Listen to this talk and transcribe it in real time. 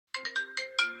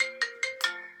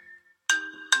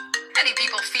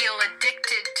feel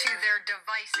addicted to their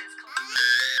devices.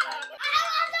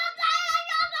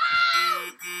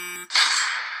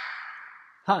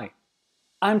 Hi,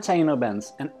 I'm Taino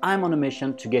Benz, and I'm on a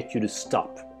mission to get you to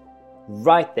stop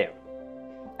right there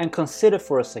and consider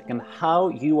for a second how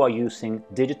you are using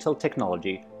digital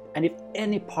technology and if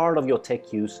any part of your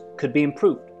tech use could be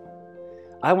improved.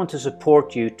 I want to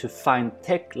support you to find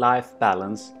tech-life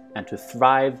balance and to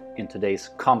thrive in today's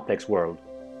complex world,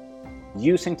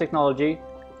 using technology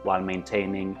while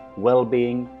maintaining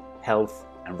well-being, health,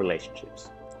 and relationships.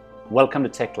 Welcome to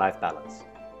Tech Life Balance.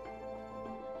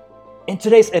 In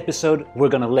today's episode, we're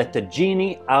going to let the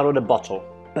genie out of the bottle,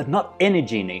 but not any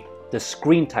genie, the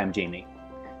Screentime Genie.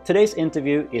 Today's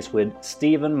interview is with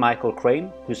Stephen Michael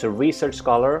Crane, who's a research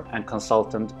scholar and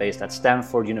consultant based at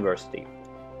Stanford University.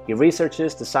 He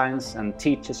researches, designs, and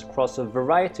teaches across a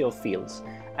variety of fields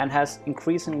and has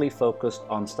increasingly focused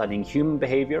on studying human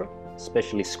behavior,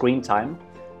 especially screen time,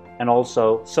 and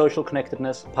also social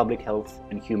connectedness, public health,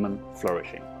 and human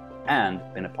flourishing, and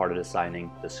been a part of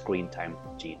designing the Screentime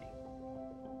Genie.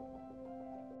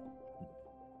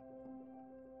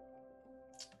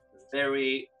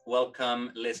 Very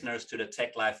welcome listeners to the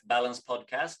Tech Life Balance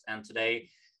podcast, and today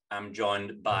I'm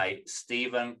joined by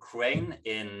Stephen Crane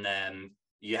in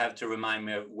you have to remind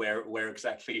me of where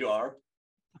exactly you are.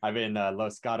 I'm in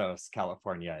Los Gatos,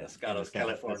 California. Los Gatos,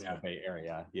 California. Bay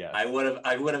Area. Yeah. I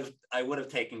would have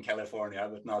taken California,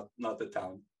 but not the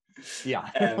town. Yeah.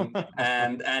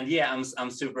 and yeah,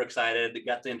 I'm super excited.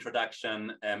 Got the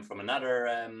introduction from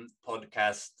another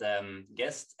podcast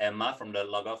guest, Emma from the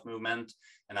Log Off movement,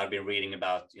 and I've been reading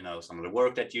about some of the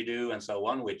work that you do and so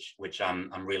on, which I'm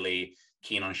really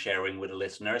keen on sharing with the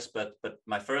listeners. But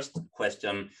my first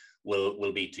question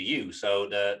will be to you. So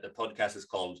the podcast is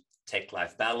called Tech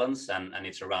Life Balance, and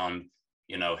it's around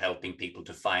helping people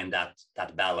to find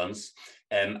that balance.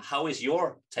 How is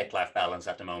your tech life balance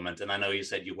at the moment? And I know you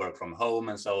said you work from home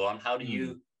and so on. How do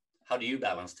you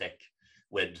balance tech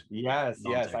with yes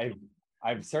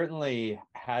I've certainly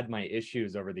had my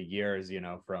issues over the years,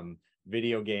 from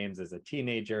video games as a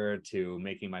teenager to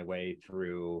making my way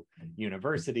through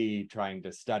university, trying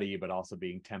to study, but also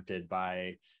being tempted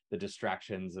by the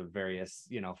distractions of various,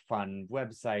 fun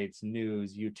websites,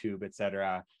 news, YouTube,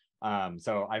 etc.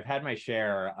 So I've had my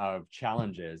share of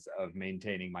challenges of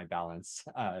maintaining my balance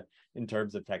in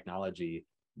terms of technology.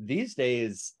 These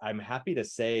days, I'm happy to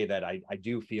say that I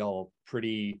do feel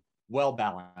pretty well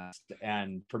balanced.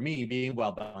 And for me, being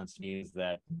well balanced means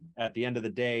that at the end of the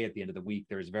day, at the end of the week,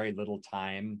 there's very little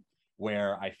time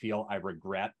where I feel I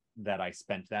regret that I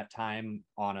spent that time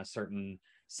on a certain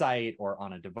site or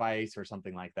on a device or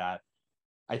something like that.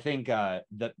 I think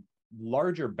the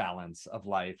larger balance of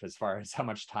life, as far as how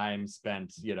much time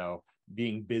spent,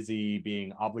 being busy,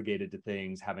 being obligated to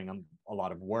things, having a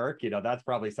lot of work, that's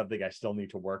probably something I still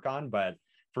need to work on. But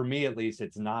for me, at least,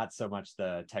 it's not so much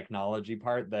the technology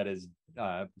part that is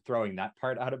throwing that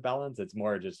part out of balance. It's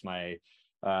more just my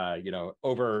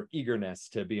over eagerness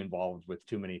to be involved with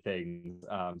too many things.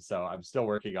 So I'm still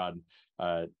working on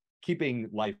keeping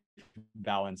life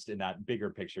balanced in that bigger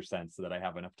picture sense, so that I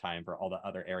have enough time for all the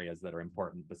other areas that are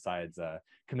important besides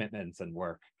commitments and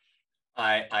work.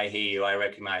 I hear you. I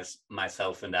recognize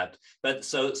myself in that. But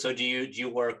so do you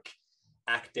work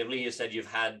actively? You said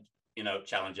you've had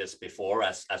challenges before,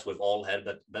 as we've all had,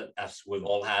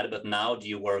 but now do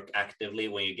you work actively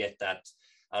when you get that?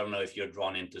 I don't know if you're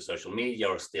drawn into social media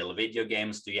or still video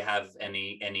games. Do you have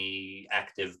any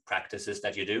active practices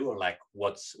that you do, or like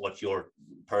what's your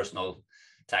personal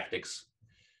tactics?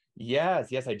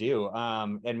 Yes, I do.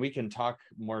 And we can talk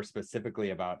more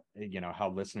specifically about, how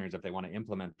listeners, if they want to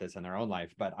implement this in their own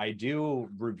life. But I do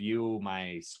review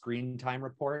my screen time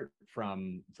report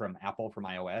from Apple, from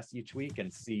iOS each week,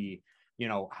 and see,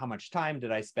 how much time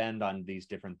did I spend on these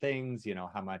different things?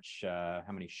 How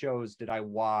many shows did I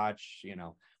watch?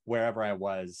 Wherever I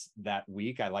was that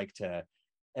week, I like to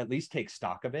at least take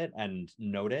stock of it and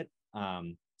note it,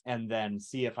 and then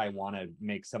see if I want to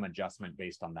make some adjustment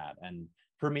based on that. And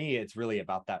for me, it's really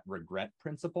about that regret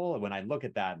principle. When I look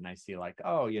at that and I see like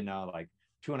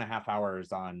 2.5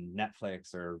 hours on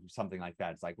Netflix or something like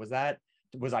that, it's like, was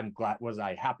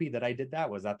I happy that I did that?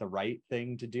 Was that the right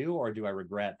thing to do? Or do I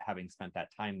regret having spent that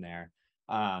time there?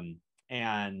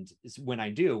 And when I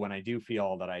do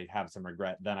feel that I have some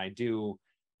regret, then I do,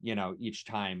 each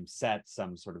time set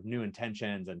some sort of new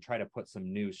intentions and try to put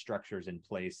some new structures in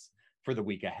place for the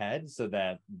week ahead, so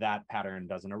that pattern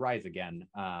doesn't arise again,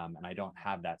 and I don't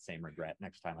have that same regret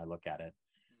next time I look at it.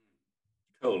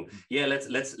 Cool. Yeah,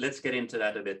 let's get into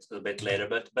that a bit later.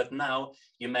 But now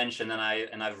you mentioned,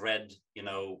 and I've read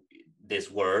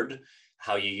this word,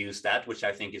 how you use that, which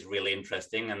I think is really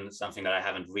interesting and something that I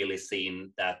haven't really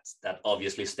seen that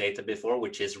obviously stated before,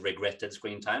 which is regretted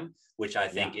screen time, which I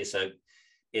think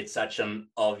it's such an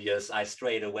obvious, I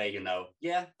straight away,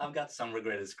 I've got some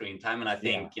regretted screen time. And I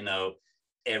think,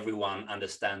 everyone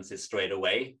understands it straight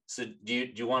away. So do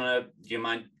you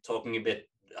mind talking a bit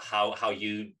how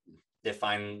you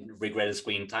define regretted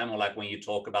screen time, or like when you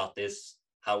talk about this,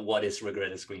 what is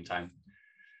regretted screen time?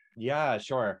 Yeah,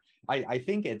 sure. I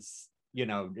think it's,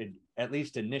 at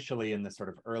least initially in the sort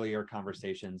of earlier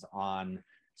conversations on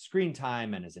screen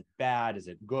time and is it bad, is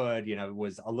it good, it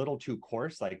was a little too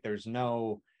coarse. Like there's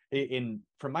no,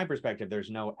 from my perspective, there's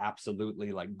no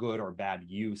absolutely like good or bad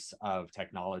use of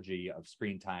technology, of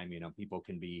screen time. People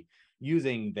can be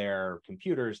using their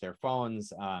computers, their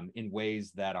phones in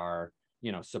ways that are,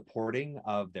 supporting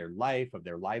of their life, of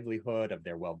their livelihood, of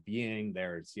their well-being.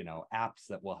 There's, apps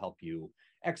that will help you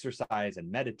exercise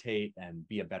and meditate and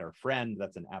be a better friend.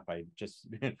 That's an app I just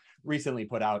recently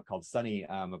put out called Sunny,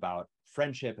 about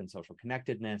friendship and social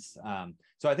connectedness.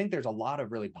 So I think there's a lot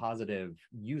of really positive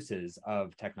uses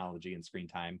of technology and screen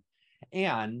time.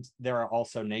 And there are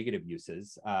also negative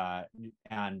uses. I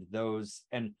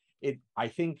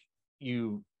think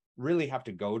you really have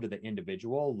to go to the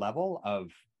individual level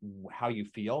of how you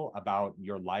feel about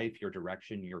your life, your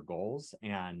direction, your goals,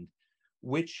 and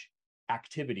which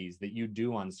activities that you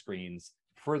do on screens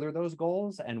further those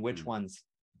goals and which ones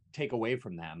take away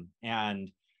from them. And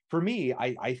for me,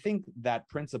 I think that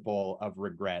principle of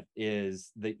regret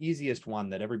is the easiest one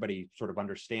that everybody sort of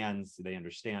understands. They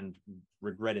understand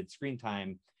regretted screen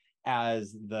time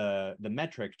as the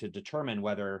metric to determine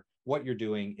whether what you're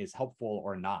doing is helpful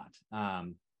or not.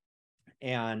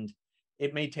 And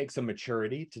it may take some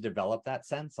maturity to develop that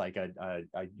sense. Like a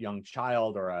young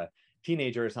child or a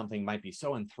teenager or something might be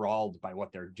so enthralled by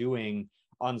what they're doing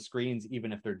on screens,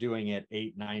 even if they're doing it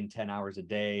 8, 9, 10 hours a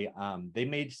day. They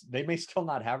may still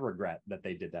not have regret that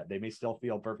they did that. They may still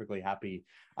feel perfectly happy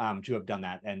to have done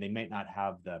that, and they may not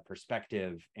have the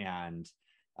perspective and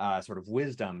sort of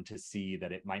wisdom to see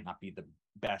that it might not be the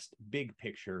best big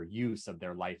picture use of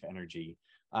their life energy.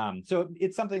 So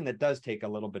it's something that does take a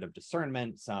little bit of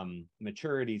discernment, some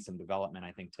maturity, some development,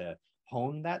 I think, to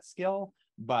hone that skill.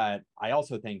 But I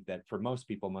also think that for most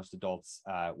people, most adults,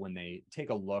 when they take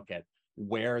a look at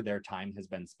where their time has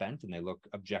been spent and they look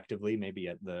objectively maybe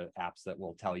at the apps that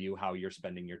will tell you how you're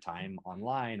spending your time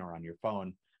online or on your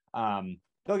phone,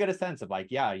 they'll get a sense of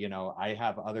like, I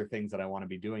have other things that I want to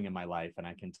be doing in my life, and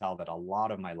I can tell that a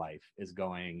lot of my life is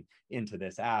going into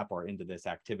this app or into this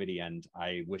activity, and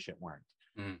I wish it weren't.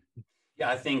 Yeah,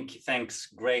 I think thanks.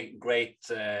 Great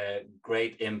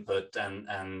input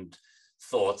and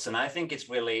thoughts. And I think it's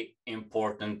really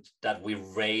important that we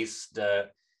raise the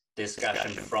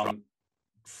discussion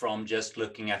from just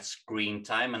looking at screen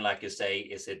time and, like you say,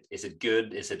 is it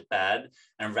good, is it bad,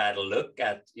 and rather look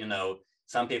at,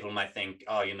 some people might think,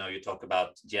 you talk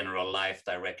about general life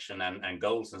direction and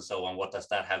goals and so on. What does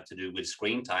that have to do with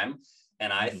screen time?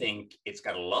 And I think it's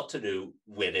got a lot to do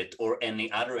with it, or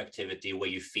any other activity where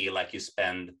you feel like you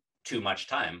spend too much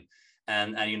time.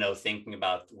 And thinking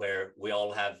about where we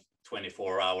all have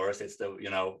 24 hours, it's the,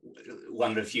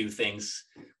 one of the few things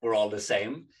we're all the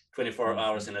same, 24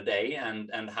 hours in a day.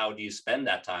 And how do you spend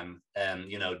that time?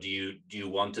 Do you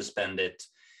want to spend it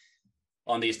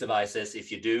on these devices?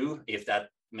 If you do, if that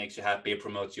makes you happy,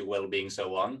 promotes your well-being,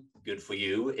 so on, good for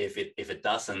you. If it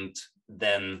doesn't,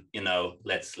 then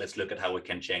let's look at how we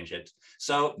can change it.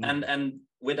 So and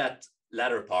with that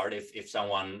latter part, if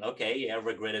someone,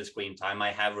 regretted screen time,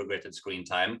 I have regretted screen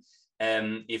time,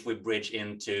 if we bridge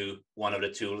into one of the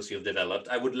tools you've developed,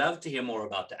 I would love to hear more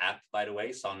about the app, by the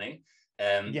way, Sonny.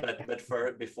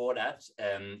 But before that,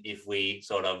 if we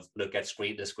sort of look at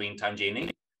the Screentime Genie.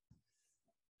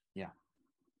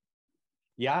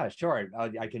 Yeah, sure.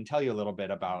 I can tell you a little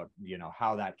bit about,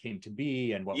 how that came to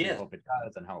be and what we hope it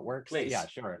does and how it works. Please. Yeah,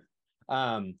 sure.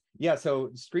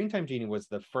 So Screentime Genie was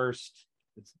the first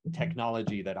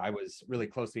technology that I was really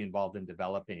closely involved in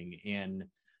developing. In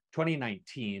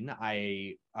 2019,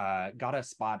 I got a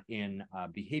spot in a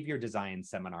behavior design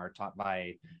seminar taught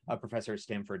by a professor at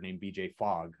Stanford named BJ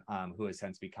Fogg, who has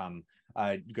since become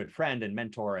a good friend and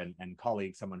mentor and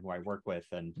colleague, someone who I work with.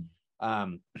 And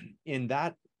in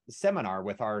that seminar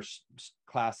with our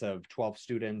class of 12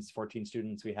 students, 14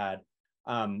 students we had,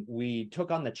 we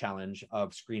took on the challenge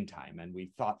of screen time, and we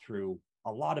thought through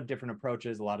a lot of different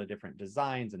approaches, a lot of different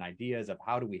designs and ideas of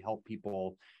how do we help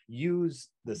people use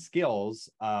the skills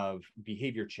of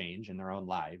behavior change in their own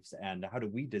lives, and how do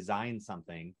we design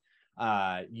something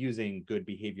using good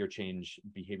behavior change,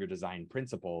 behavior design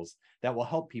principles that will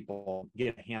help people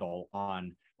get a handle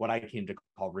on what I came to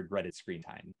call regretted screen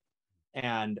time.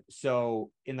 And so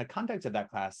in the context of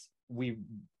that class, we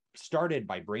started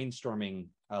by brainstorming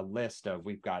a list of,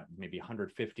 we've got maybe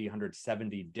 150,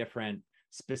 170 different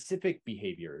specific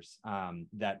behaviors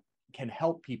that can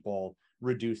help people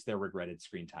reduce their regretted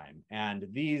screen time. And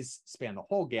these span the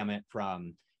whole gamut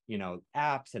from,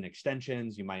 apps and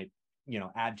extensions you might,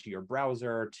 add to your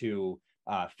browser, to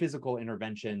physical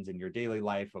interventions in your daily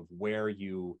life of where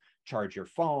you charge your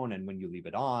phone and when you leave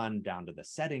it on, down to the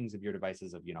settings of your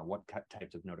devices of, what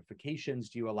types of notifications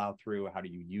do you allow through, how do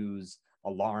you use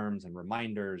alarms and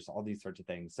reminders, all these sorts of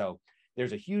things. So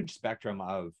there's a huge spectrum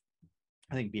of,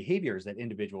 I think, behaviors that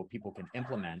individual people can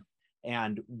implement.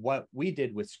 And what we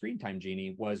did with Screentime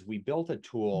Genie was we built a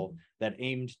tool that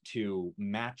aimed to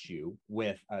match you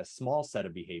with a small set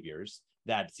of behaviors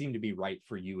that seem to be right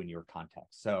for you in your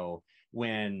context. So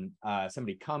when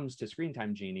somebody comes to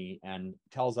Screentime Genie and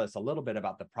tells us a little bit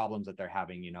about the problems that they're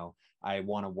having, I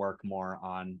want to work more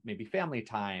on maybe family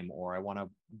time, or I want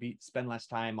to spend less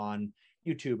time on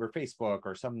YouTube or Facebook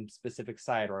or some specific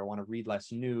site, or I want to read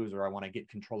less news, or I want to get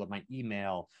control of my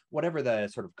email, whatever the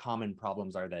sort of common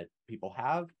problems are that people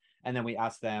have. And then we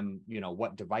ask them,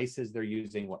 what devices they're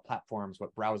using, what platforms,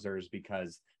 what browsers,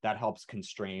 because that helps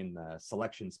constrain the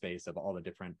selection space of all the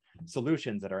different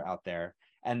solutions that are out there.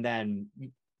 And then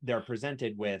they're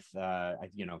presented with,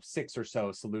 6 or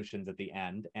so solutions at the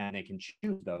end, and they can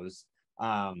choose those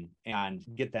and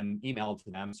get them emailed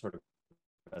to them sort of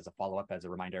as a follow-up, as a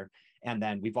reminder. And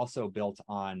then we've also built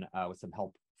on, with some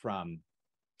help from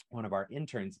one of our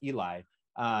interns, Eli,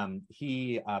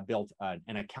 he built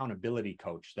an accountability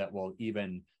coach that will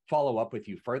even follow up with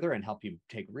you further and help you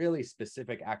take really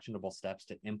specific actionable steps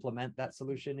to implement that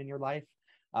solution in your life,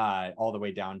 all the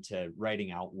way down to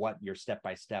writing out what your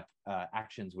step-by-step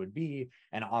actions would be,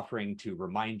 and offering to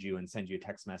remind you and send you a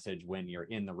text message when you're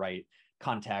in the right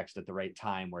context at the right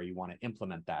time where you want to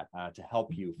implement that, to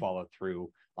help you follow through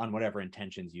on whatever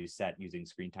intentions you set using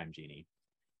Screentime Genie.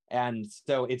 And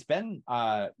so it's been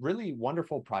a really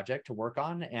wonderful project to work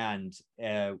on. And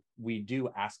we do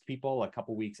ask people a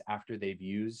couple weeks after they've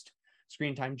used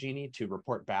Screentime Genie to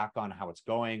report back on how it's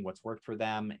going, what's worked for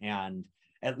them. And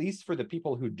at least for the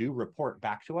people who do report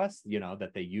back to us,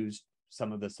 that they used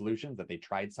some of the solutions, that they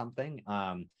tried something,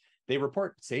 they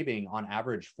report saving on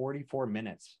average 44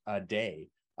 minutes a day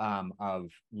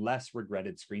of less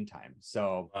regretted screen time.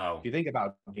 So Wow. if you think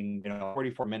about being,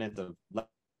 44 minutes of less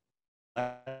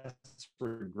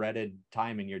regretted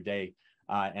time in your day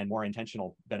and more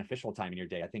intentional, beneficial time in your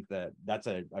day, I think that's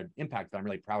an impact that I'm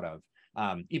really proud of.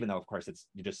 Even though, of course,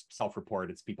 you just self-report,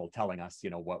 it's people telling us,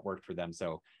 what worked for them.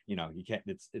 So, you can't,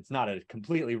 it's not a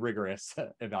completely rigorous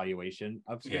evaluation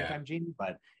of Screentime Genie,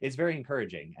 but it's very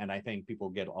encouraging. And I think people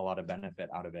get a lot of benefit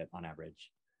out of it on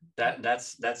average.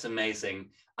 That's amazing.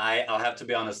 I'll have to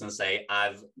be honest and say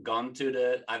I've gone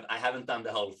to I haven't done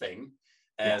the whole thing.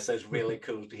 So it's really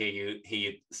cool to hear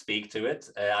you speak to it.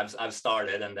 I've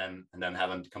started and then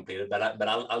haven't completed, but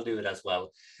I'll do it as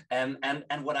well. And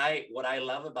what I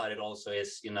love about it also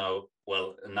is,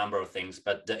 a number of things,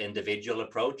 but the individual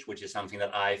approach, which is something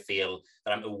that I feel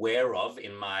that I'm aware of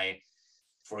in my,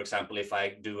 for example, if I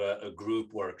do a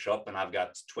group workshop and I've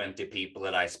got 20 people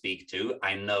that I speak to,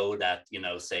 I know that,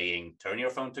 saying turn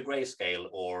your phone to grayscale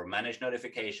or manage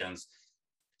notifications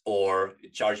or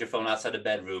charge your phone outside the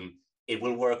bedroom, it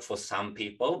will work for some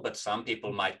people, but some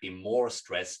people might be more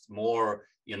stressed, more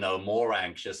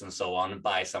anxious and so on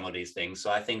by some of these things.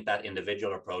 So I think that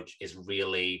individual approach is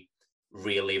really,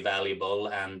 really valuable,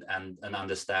 and an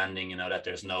understanding, that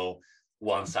there's no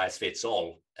one size fits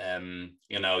all.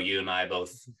 You and I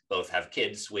both have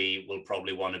kids. We will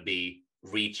probably want to be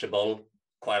reachable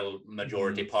quite a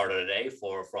majority part of the day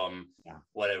from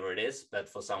whatever it is, but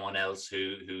for someone else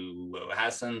who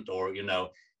hasn't, or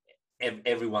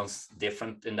everyone's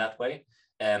different in that way.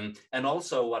 And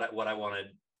also what I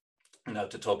wanted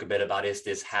to talk a bit about is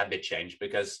this habit change,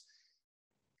 because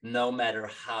no matter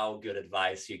how good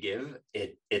advice you give,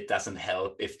 it doesn't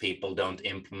help if people don't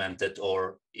implement it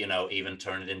or even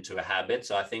turn it into a habit.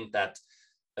 So I think that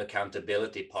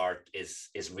accountability part is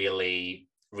really,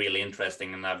 really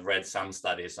interesting. And I've read some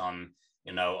studies on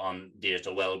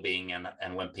digital well-being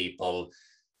and when people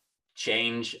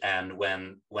change and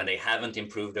when they haven't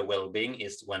improved their well-being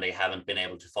is when they haven't been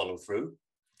able to follow through.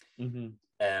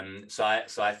 So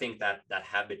I think that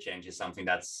habit change is something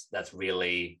that's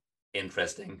really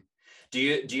interesting. Do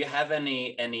you have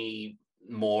any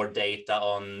more data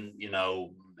on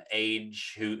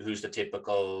age, who's the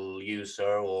typical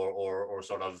user, or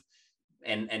sort of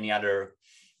any other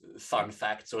fun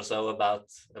facts or so about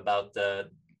the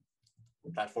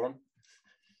platform?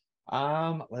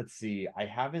 Let's see. I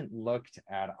haven't looked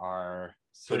at our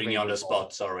Putting survey you on the results.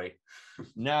 spot, sorry.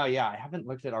 No, yeah, I haven't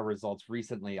looked at our results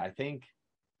recently. I think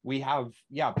we have,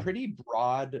 yeah, pretty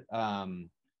broad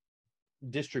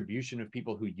distribution of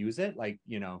people who use it, like,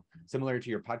 similar to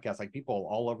your podcast, like people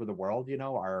all over the world,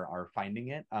 are finding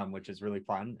it, which is really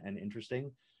fun and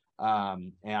interesting.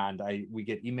 And we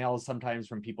get emails sometimes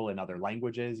from people in other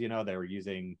languages, they're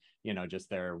using, just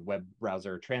their web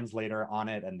browser translator on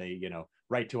it, and they,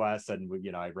 write to us, and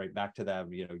I write back to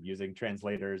them, using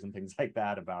translators and things like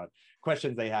that about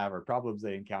questions they have or problems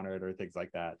they encountered or things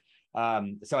like that.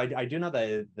 So I do know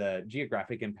that the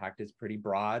geographic impact is pretty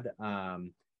broad.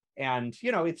 And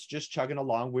it's just chugging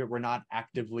along. We're not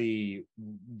actively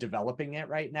developing it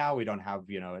right now. We don't have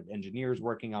engineers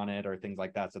working on it or things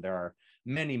like that. So there are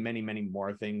many, many, many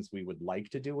more things we would like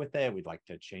to do with it. We'd like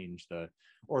to change the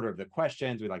order of the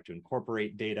questions. We'd like to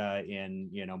incorporate data in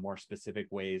more specific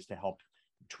ways to help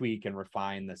tweak and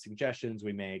refine the suggestions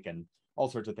we make, and all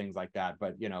sorts of things like that.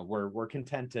 But we're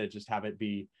content to just have it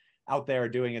be out there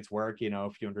doing its work. A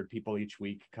few hundred people each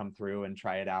week come through and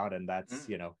try it out, and that's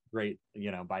great,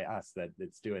 by us that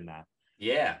it's doing that.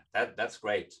 Yeah, that's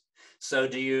great. So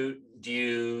do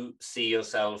you see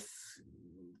yourself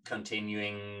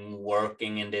continuing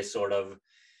working in this sort of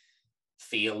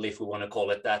field, if we want to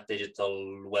call it that,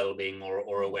 digital well-being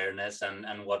or awareness,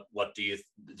 and what do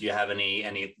you have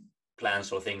any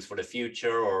plans or things for the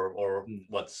future, or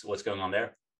what's going on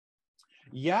there?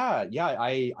 Yeah,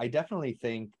 I definitely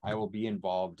think I will be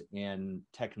involved in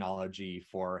technology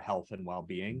for health and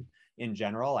well-being in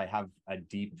general. I have a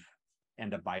deep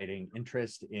and abiding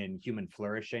interest in human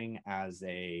flourishing as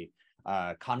a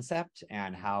concept,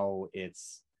 and how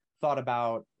it's thought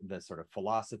about, the sort of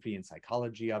philosophy and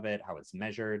psychology of it, how it's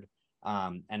measured,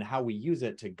 and how we use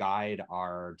it to guide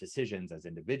our decisions as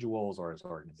individuals or as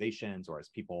organizations or as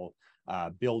people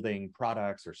building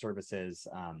products or services.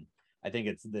 I think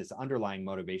it's this underlying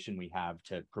motivation we have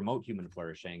to promote human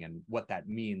flourishing, and what that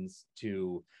means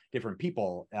to different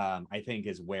people, I think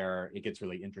is where it gets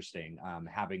really interesting,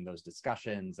 having those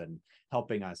discussions and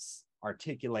helping us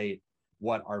articulate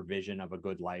what our vision of a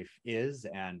good life is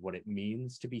and what it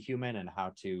means to be human, and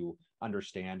how to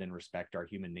understand and respect our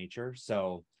human nature.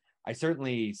 So I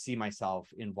certainly see myself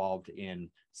involved in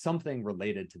something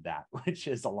related to that, which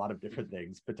is a lot of different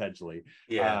things potentially,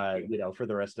 for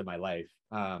the rest of my life.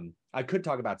 I could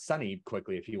talk about Sunny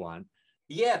quickly if you want.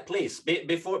 Yeah, please.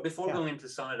 Before going into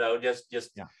Sunny, though,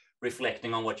 just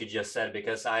reflecting on what you just said,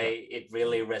 because it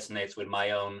really resonates with my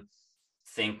own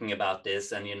thinking about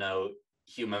this, and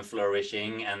human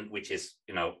flourishing, and which is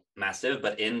massive,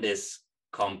 but in this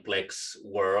complex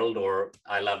world, or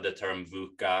I love the term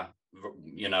VUCA,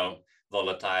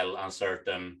 volatile,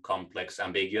 uncertain, complex,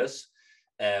 ambiguous,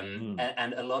 and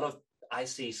a lot of, I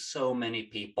see so many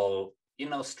people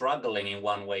struggling in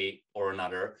one way or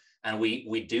another, and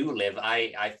we do live,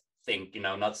 I think,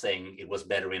 not saying it was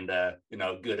better in the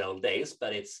good old days,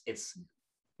 but it's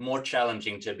more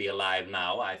challenging to be alive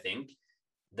now, I think,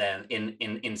 than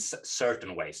in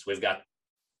certain ways. We've got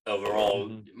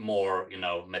overall more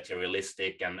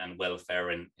materialistic and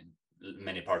welfare in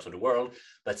many parts of the world,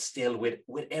 but still with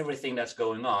everything that's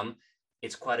going on,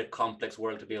 it's quite a complex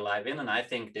world to be alive in. And I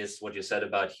think what you said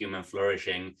about human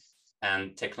flourishing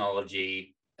and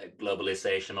technology,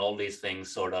 globalization, all these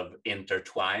things sort of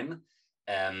intertwine.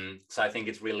 So I think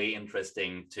it's really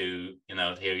interesting to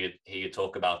hear you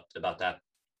talk about that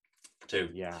too.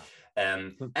 Yeah.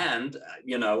 And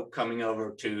coming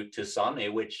over to Sunny,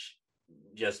 which,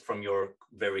 just from your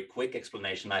very quick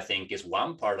explanation, I think is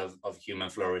one part of human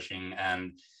flourishing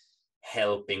and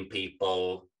helping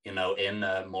people, in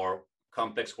a more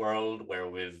complex world where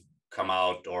we've come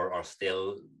out or are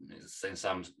still in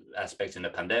some aspects in the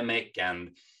pandemic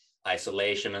and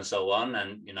isolation and so on,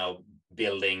 and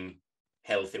building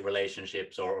healthy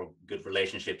relationships or good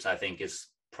relationships, I think is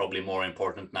probably more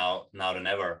important now than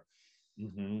ever.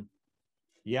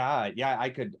 Yeah, I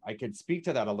could speak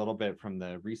to that a little bit from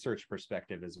the research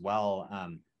perspective as well.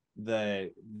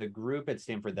 The group at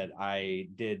Stanford that I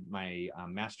did my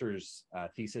master's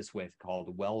thesis with,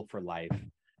 called Well for Life,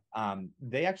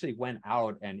 they actually went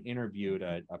out and interviewed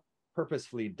a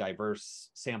purposefully diverse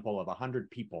sample of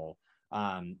 100 people,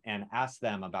 and asked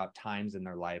them about times in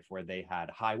their life where they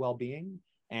had high well-being,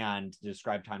 and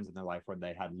described times in their life where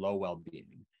they had low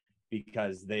well-being,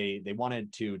 because they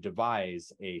wanted to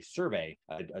devise a survey,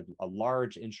 a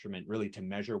large instrument really to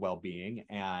measure well-being,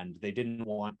 and they didn't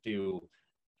want to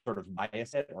sort of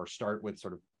bias it or start with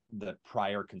sort of the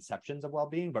prior conceptions of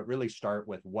well-being, but really start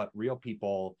with what real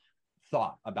people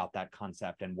thought about that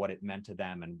concept and what it meant to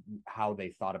them, and how they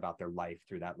thought about their life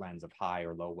through that lens of high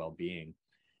or low well-being.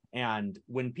 And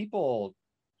when people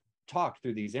talked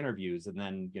through these interviews, and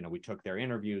then, you know, we took their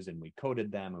interviews and we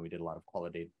coded them and we did a lot of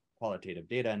qualitative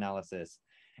data analysis.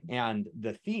 And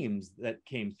the themes that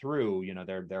came through, you know,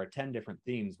 there are 10 different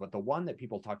themes, but the one that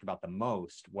people talked about the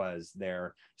most was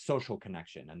their social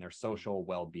connection and their social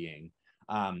well-being.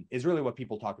 Is really what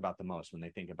people talk about the most when they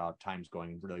think about times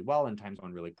going really well and times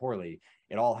going really poorly.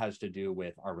 It all has to do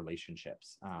with our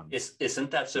relationships.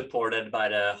 Isn't that supported by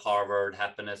the Harvard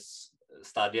happiness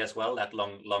study as well? That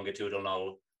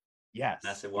longitudinal, Yes,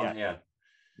 massive one, yeah.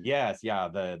 Yes, yeah,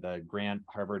 the Grant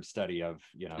Harvard study of,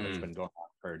 you know, that's been going on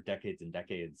for decades and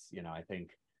decades. You know, I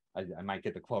think I might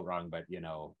get the quote wrong, but you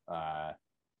know, I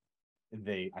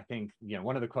think, you know,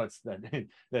 one of the quotes that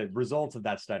the results of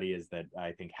that study is that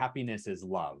I think happiness is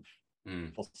love.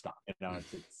 Full stop. You know,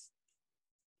 it's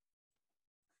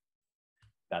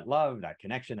that love, that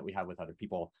connection that we have with other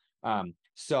people.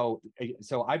 So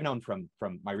I've known from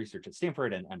my research at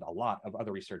Stanford and a lot of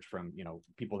other research from, you know,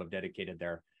 people who have dedicated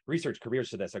their research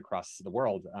careers to this across the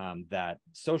world, that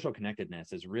social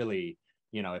connectedness is really,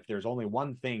 you know, if there's only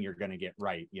one thing you're going to get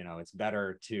right, you know, it's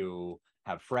better to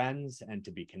have friends and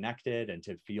to be connected and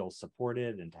to feel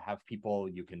supported and to have people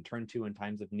you can turn to in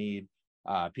times of need,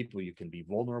 people you can be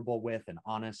vulnerable with and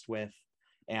honest with.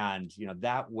 And, you know,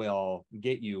 that will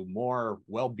get you more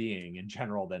well-being in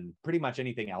general than pretty much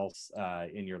anything else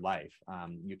in your life.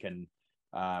 You can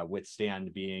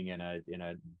withstand being in a,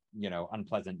 you know,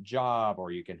 unpleasant job,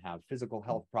 or you can have physical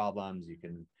health problems. You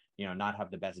can, you know, not have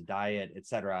the best diet,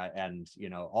 etc. And, you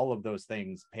know, all of those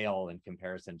things pale in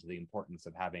comparison to the importance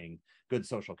of having good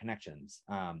social connections.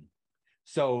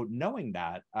 So knowing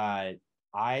that,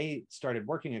 I started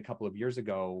working a couple of years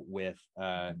ago with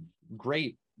a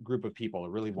great group of people, a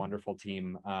really wonderful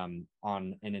team, on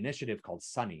an initiative called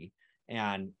Sunny.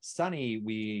 And Sunny,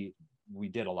 we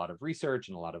did a lot of research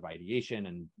and a lot of ideation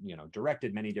and, you know,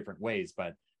 directed many different ways.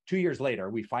 But 2 years later,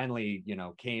 we finally, you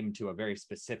know, came to a very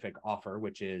specific offer,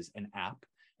 which is an app.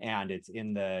 And it's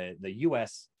in the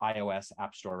US iOS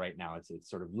App Store right now. It's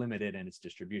sort of limited in its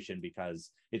distribution because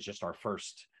it's just our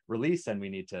first release, and we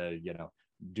need to, you know,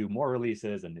 do more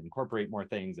releases and incorporate more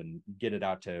things and get it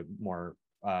out to more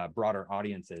broader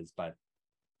audiences. But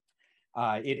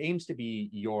it aims to be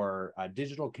your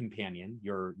digital companion,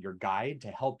 your guide to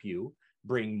help you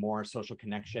bring more social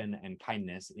connection and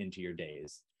kindness into your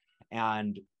days.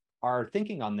 And our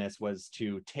thinking on this was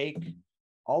to take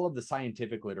all of the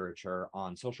scientific literature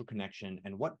on social connection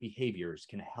and what behaviors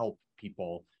can help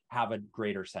people have a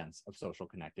greater sense of social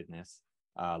connectedness,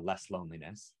 less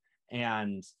loneliness,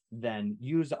 and then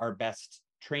use our best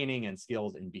training and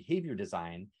skills in behavior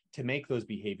design to make those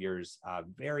behaviors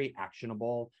very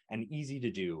actionable and easy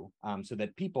to do, so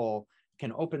that people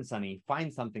can open Sunny,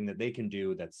 find something that they can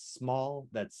do that's small,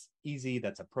 that's easy,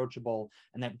 that's approachable,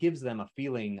 and that gives them a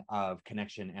feeling of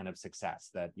connection and of success.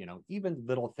 That, you know, even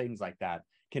little things like that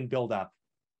can build up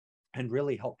and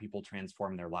really help people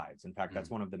transform their lives. In fact, that's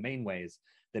one of the main ways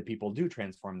that people do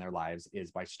transform their lives,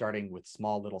 is by starting with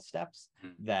small little steps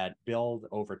that build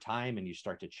over time, and you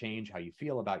start to change how you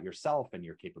feel about yourself and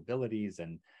your capabilities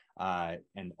and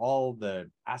all the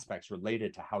aspects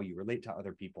related to how you relate to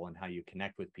other people and how you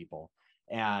connect with people.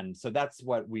 And so that's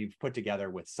what we've put together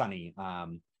with Sunny.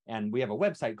 And we have a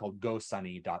website called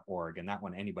gosunny.org, and that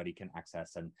one anybody can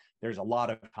access. And there's a lot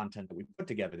of content that we put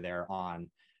together there on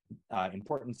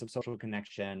importance of social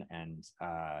connection and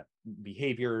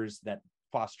behaviors that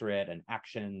foster it and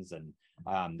actions.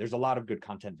 And there's a lot of good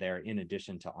content there in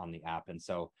addition to on the app. And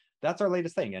so that's our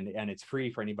latest thing. And it's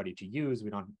free for anybody to use.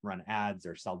 We don't run ads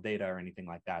or sell data or anything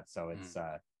like that. So it's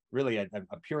really a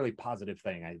purely positive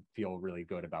thing. I feel really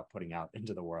good about putting out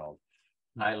into the world.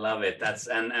 I love it. That's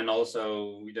and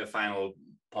also the final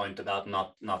point about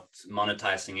not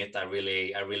monetizing it. I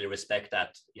really respect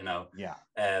that, you know. Yeah.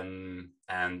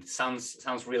 And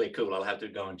sounds really cool. I'll have to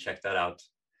go and check that out.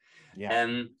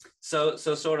 Yeah. So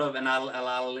sort of, and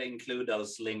I'll include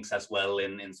those links as well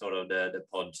in sort of the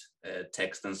pod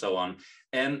text and so on.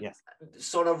 Yes.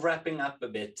 Sort of wrapping up a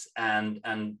bit, and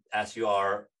as you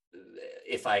are,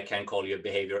 if I can call you a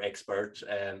behavior expert,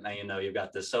 and you know, you've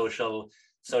got the social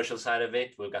side of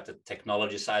it, we've got the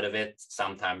technology side of it.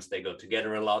 Sometimes they go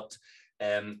together a lot.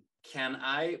 Can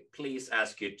I please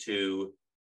ask you to,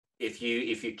 if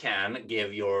you can,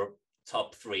 give your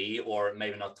top three, or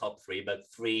maybe not top three, but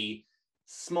three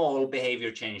small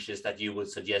behavior changes that you would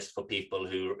suggest for people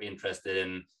who are interested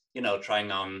in, you know,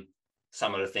 trying on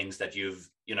some of the things that you've,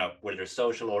 you know, whether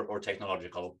social or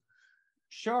technological.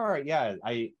 Sure. Yeah.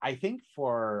 I think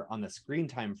for on the screen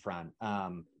time front,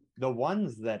 the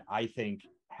ones that I think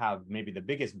have maybe the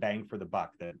biggest bang for the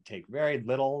buck, that take very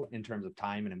little in terms of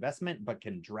time and investment, but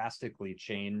can drastically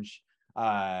change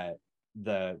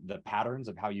the patterns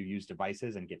of how you use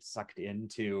devices and get sucked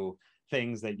into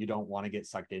things that you don't want to get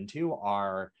sucked into,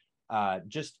 are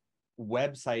just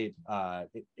website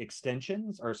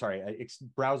extensions, or sorry,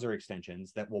 browser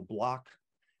extensions that will block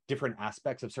different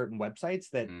aspects of certain websites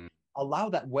that allow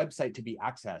that website to be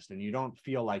accessed, and you don't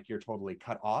feel like you're totally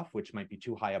cut off, which might be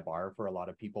too high a bar for a lot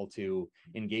of people to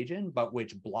engage in, but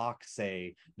which block,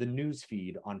 say, the news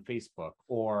feed on Facebook,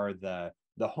 or the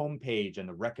homepage and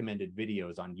the recommended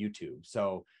videos on YouTube.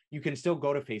 So you can still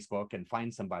go to Facebook and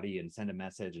find somebody and send a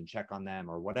message and check on them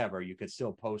or whatever. You could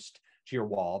still post to your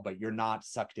wall, but you're not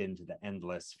sucked into the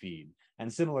endless feed.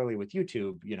 And similarly with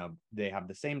YouTube, you know, they have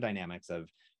the same dynamics of,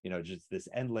 you know, just this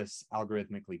endless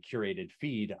algorithmically curated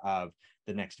feed of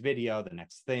the next video, the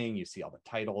next thing. You see all the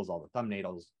titles, all the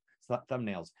thumbnails.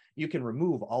 You can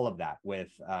remove all of that with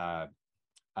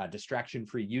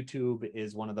distraction-free YouTube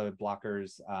is one of the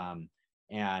blockers.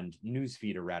 And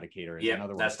newsfeed eradicator is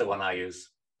another one. That's the one I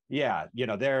use. Yeah, you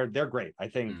know, they're great. I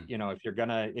think, you know, if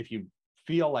you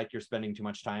feel like you're spending too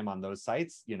much time on those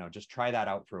sites, you know, just try that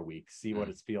out for a week, see what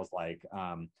it feels like.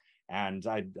 And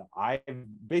I've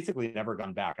basically never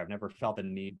gone back. I've never felt the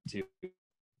need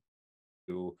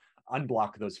to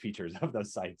unblock those features of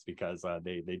those sites, because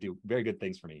they do very good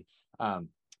things for me.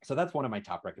 So that's one of my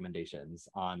top recommendations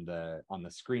on the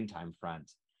screen time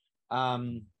front.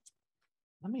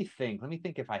 Let me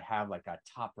think if I have like a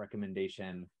top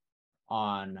recommendation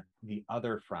on the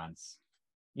other fronts.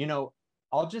 You know,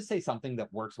 I'll just say something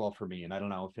that works well for me, and I don't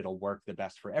know if it'll work the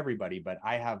best for everybody, but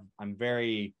I'm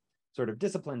very sort of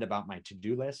disciplined about my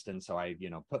to-do list. And so I, you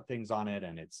know, put things on it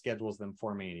and it schedules them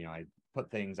for me. And, you know, I put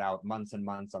things out months and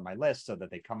months on my list so that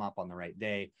they come up on the right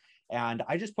day. And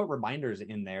I just put reminders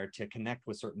in there to connect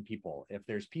with certain people. If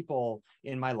there's people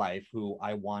in my life who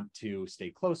I want to stay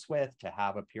close with, to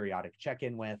have a periodic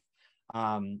check-in with,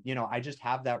 you know, I just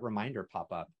have that reminder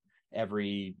pop up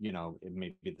every, you know,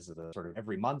 maybe this is a sort of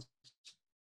every month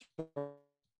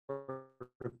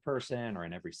person, or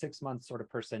an every 6 months sort of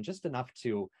person, just enough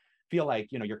to feel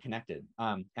like, you know, you're connected.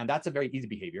 And that's a very easy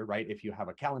behavior, right? If you have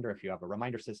a calendar, if you have a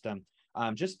reminder system,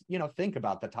 just, you know, think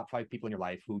about the top 5 people in your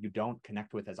life who you don't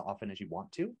connect with as often as you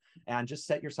want to, and just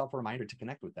set yourself a reminder to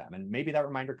connect with them. And maybe that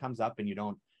reminder comes up and you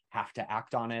don't have to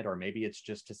act on it, or maybe it's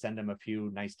just to send them a few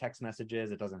nice text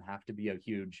messages. It doesn't have to be a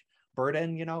huge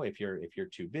burden, you know, if you're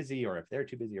too busy, or if they're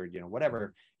too busy, or, you know,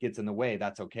 whatever gets in the way,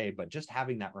 that's okay. But just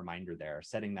having that reminder there,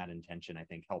 setting that intention, I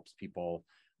think helps people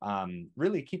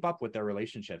really keep up with their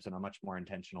relationships in a much more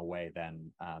intentional way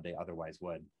than they otherwise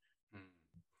would.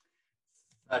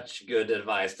 Such good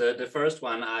advice. The first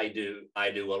one I do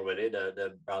already,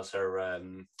 the browser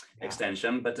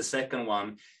extension, but the second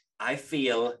one, I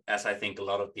feel, as I think a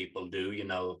lot of people do, you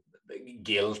know,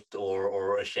 guilt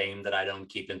or ashamed that I don't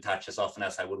keep in touch as often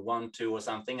as I would want to, or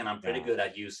something. And I'm pretty good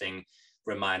at using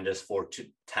reminders for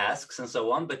tasks and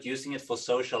so on, but using it for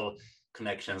social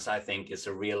connections, I think, is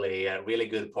a really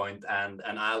good point, and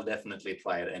I'll definitely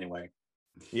try it anyway.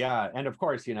 Yeah, and of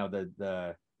course, you know,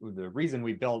 the reason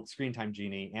we built Screentime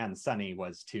Genie and Sunny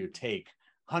was to take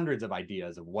hundreds of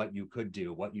ideas of what you could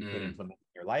do, what you could implement in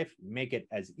your life, make it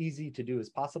as easy to do as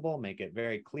possible, make it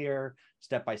very clear,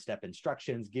 step-by-step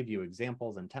instructions, give you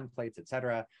examples and templates,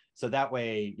 etc. So that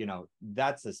way, you know,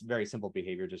 that's a very simple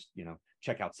behavior. Just, you know,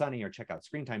 check out Sunny or check out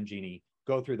Screentime Genie,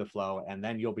 go through the flow, and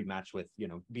then you'll be matched with, you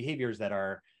know, behaviors that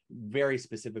are very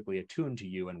specifically attuned to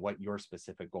you and what your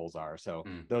specific goals are. So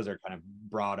those are kind of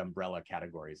broad umbrella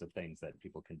categories of things that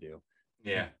people can do.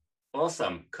 Yeah.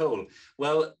 Awesome. Cool.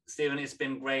 Well, Stephen, it's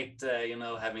been great, you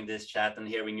know, having this chat and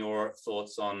hearing your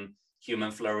thoughts on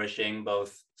human flourishing,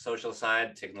 both social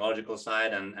side, technological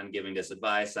side, and giving this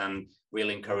advice, and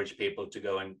really encourage people to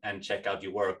go and check out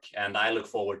your work. And I look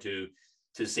forward to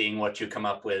seeing what you come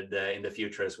up with in the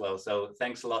future as well. So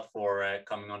thanks a lot for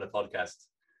coming on the podcast.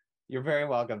 You're very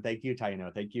welcome. Thank you,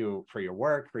 Taino. Thank you for your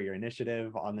work, for your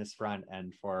initiative on this front,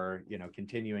 and for, you know,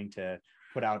 continuing to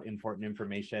put out important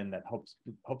information that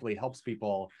hopefully helps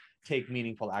people take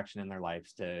meaningful action in their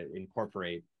lives to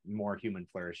incorporate more human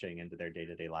flourishing into their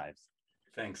day-to-day lives.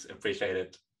 Thanks. Appreciate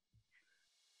it.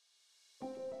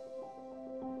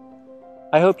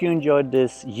 I hope you enjoyed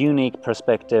this unique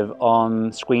perspective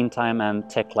on screen time and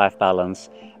tech-life balance.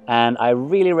 And I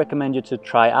really recommend you to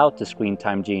try out the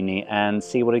Screentime Genie and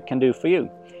see what it can do for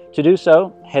you. To do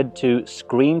so, head to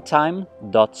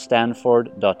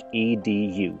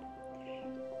screentime.stanford.edu.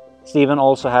 Stephen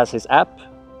also has his app,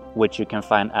 which you can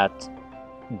find at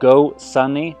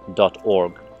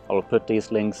gosunny.org. I will put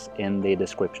these links in the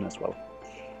description as well.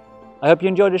 I hope you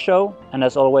enjoyed the show, and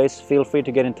as always, feel free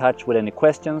to get in touch with any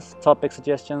questions, topic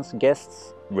suggestions,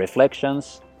 guests,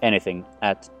 reflections, anything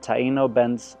at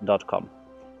tainobenz.com.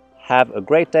 Have a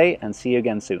great day and see you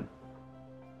again soon.